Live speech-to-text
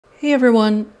Hey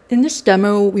everyone, in this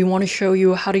demo we want to show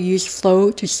you how to use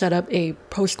Flow to set up a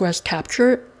PostgreSQL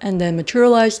capture and then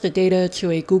materialize the data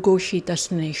to a Google Sheet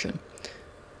destination.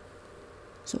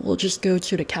 So we'll just go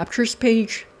to the captures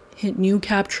page, hit new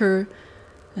capture,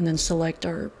 and then select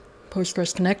our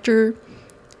Postgres connector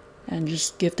and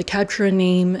just give the capture a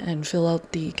name and fill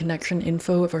out the connection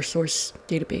info of our source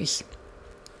database.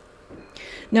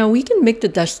 Now we can make the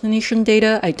destination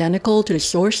data identical to the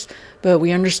source, but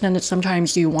we understand that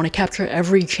sometimes you want to capture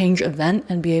every change event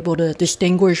and be able to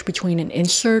distinguish between an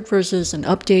insert versus an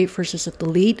update versus a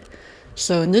delete.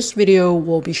 So in this video,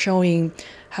 we'll be showing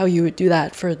how you would do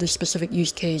that for this specific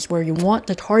use case where you want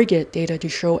the target data to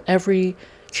show every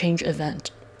change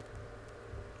event.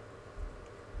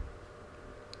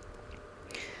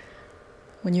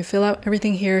 When you fill out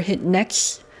everything here, hit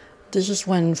next. This is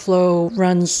when Flow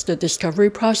runs the discovery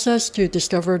process to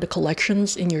discover the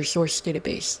collections in your source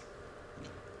database.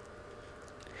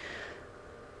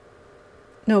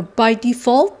 Now, by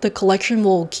default, the collection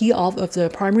will key off of the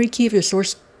primary key of your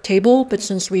source table, but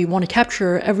since we want to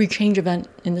capture every change event,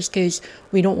 in this case,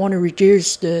 we don't want to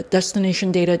reduce the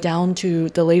destination data down to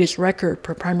the latest record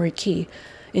per primary key.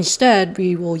 Instead,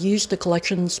 we will use the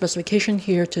collection specification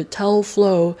here to tell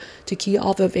Flow to key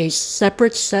off of a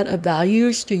separate set of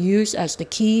values to use as the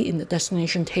key in the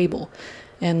destination table.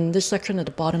 And this section at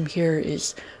the bottom here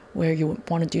is where you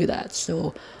want to do that.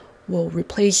 So we'll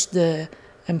replace the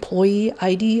employee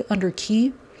ID under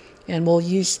key, and we'll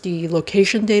use the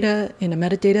location data in the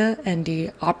metadata and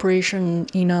the operation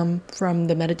enum from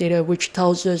the metadata, which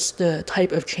tells us the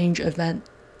type of change event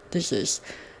this is.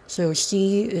 So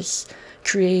C is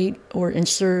create or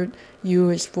insert, U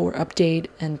is for update,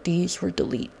 and D is for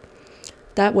delete.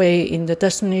 That way, in the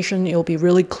destination, it'll be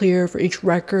really clear for each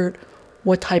record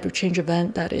what type of change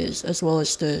event that is, as well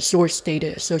as the source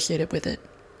data associated with it.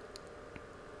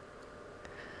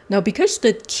 Now, because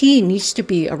the key needs to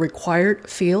be a required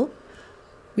field,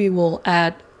 we will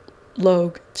add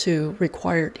log to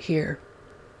required here.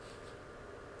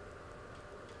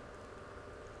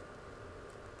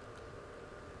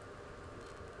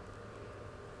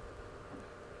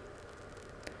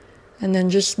 And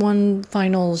then just one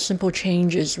final simple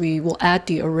change is we will add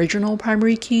the original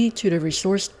primary key to the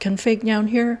resource config down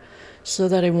here so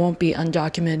that it won't be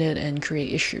undocumented and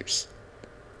create issues.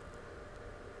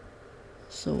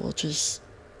 So we'll just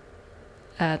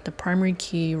add the primary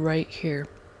key right here.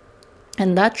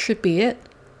 And that should be it.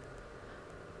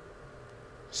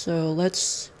 So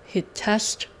let's hit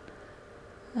test.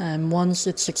 And once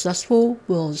it's successful,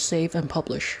 we'll save and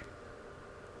publish.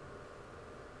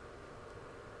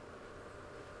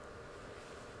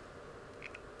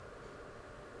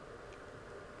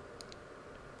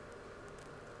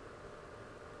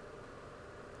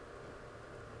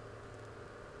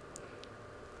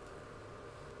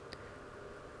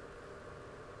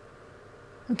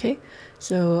 Okay,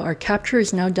 so our capture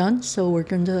is now done. So we're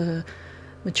going to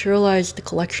materialize the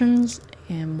collections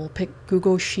and we'll pick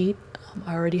Google Sheet.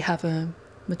 I already have a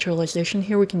materialization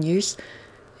here we can use.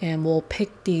 And we'll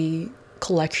pick the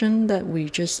collection that we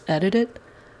just edited.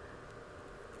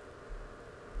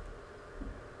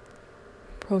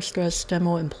 Postgres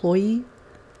demo employee.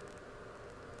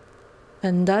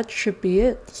 And that should be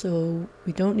it. So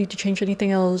we don't need to change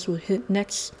anything else. We'll hit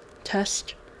next,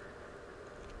 test.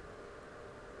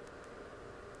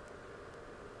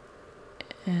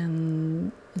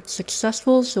 And it's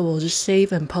successful, so we'll just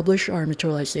save and publish our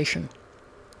materialization.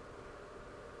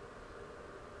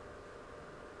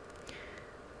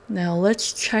 Now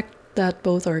let's check that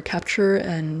both our capture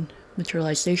and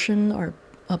materialization are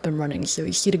up and running. So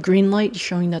you see the green light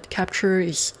showing that the capture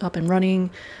is up and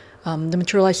running. The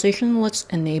materialization, let's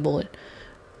enable it.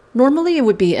 Normally it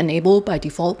would be enabled by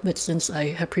default, but since I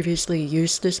have previously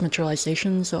used this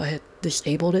materialization, so I had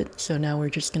disabled it. So now we're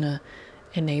just gonna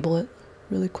enable it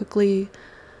really quickly.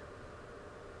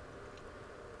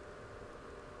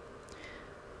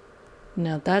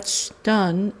 Now that's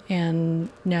done, and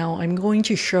now I'm going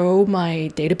to show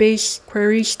my database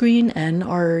query screen and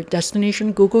our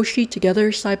destination Google Sheet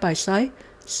together side by side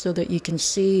so that you can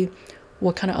see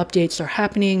what kind of updates are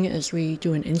happening as we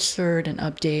do an insert, an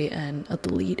update, and a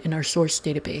delete in our source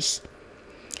database.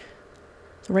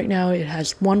 So right now it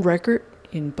has one record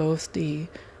in both the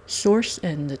source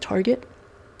and the target.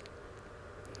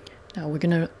 Now we're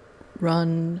going to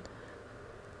run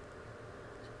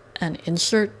an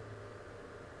insert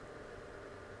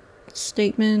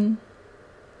statement.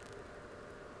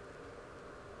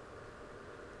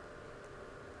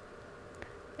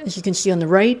 As you can see on the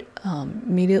right,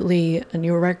 immediately a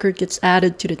new record gets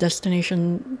added to the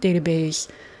destination database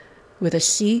with a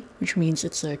C, which means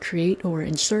it's a create or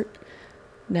insert.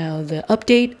 Now the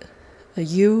update, a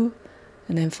U,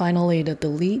 and then finally the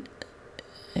delete.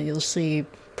 And you'll see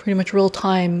pretty much real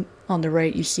time on the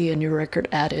right, you see a new record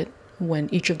added when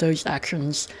each of those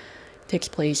actions takes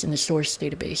place in the source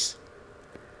database.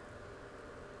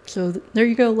 So there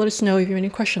you go. Let us know if you have any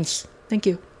questions. Thank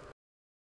you.